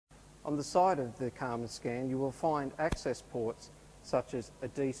On the side of the Carman scan, you will find access ports such as a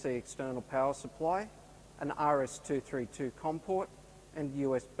DC external power supply, an RS-232 COM port, and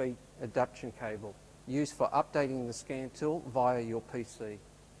USB adaptation cable, used for updating the scan tool via your PC.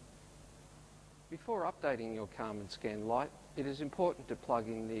 Before updating your Carman Scan Lite, it is important to plug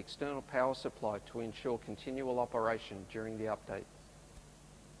in the external power supply to ensure continual operation during the update.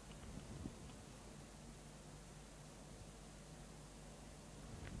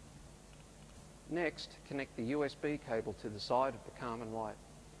 Next, connect the USB cable to the side of the Carman Lite.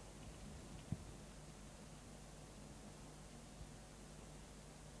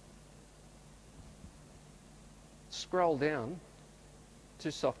 Scroll down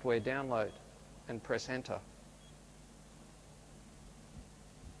to Software Download and press Enter.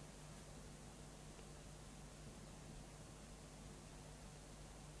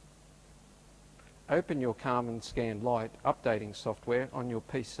 Open your Carman Scan Lite updating software on your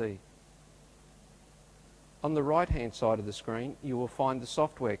PC. On the right-hand side of the screen, you will find the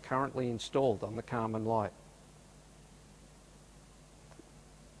software currently installed on the Carman Lite.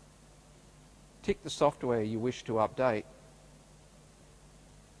 Tick the software you wish to update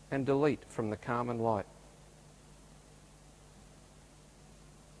and delete from the Carman Lite.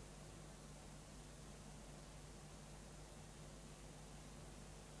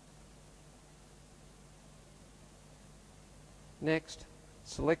 Next,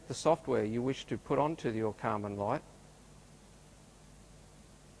 select the software you wish to put onto your Carman Lite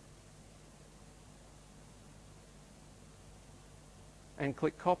and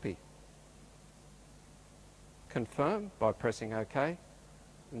click Copy. Confirm by pressing OK,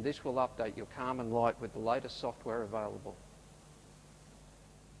 and this will update your Carman Lite with the latest software available.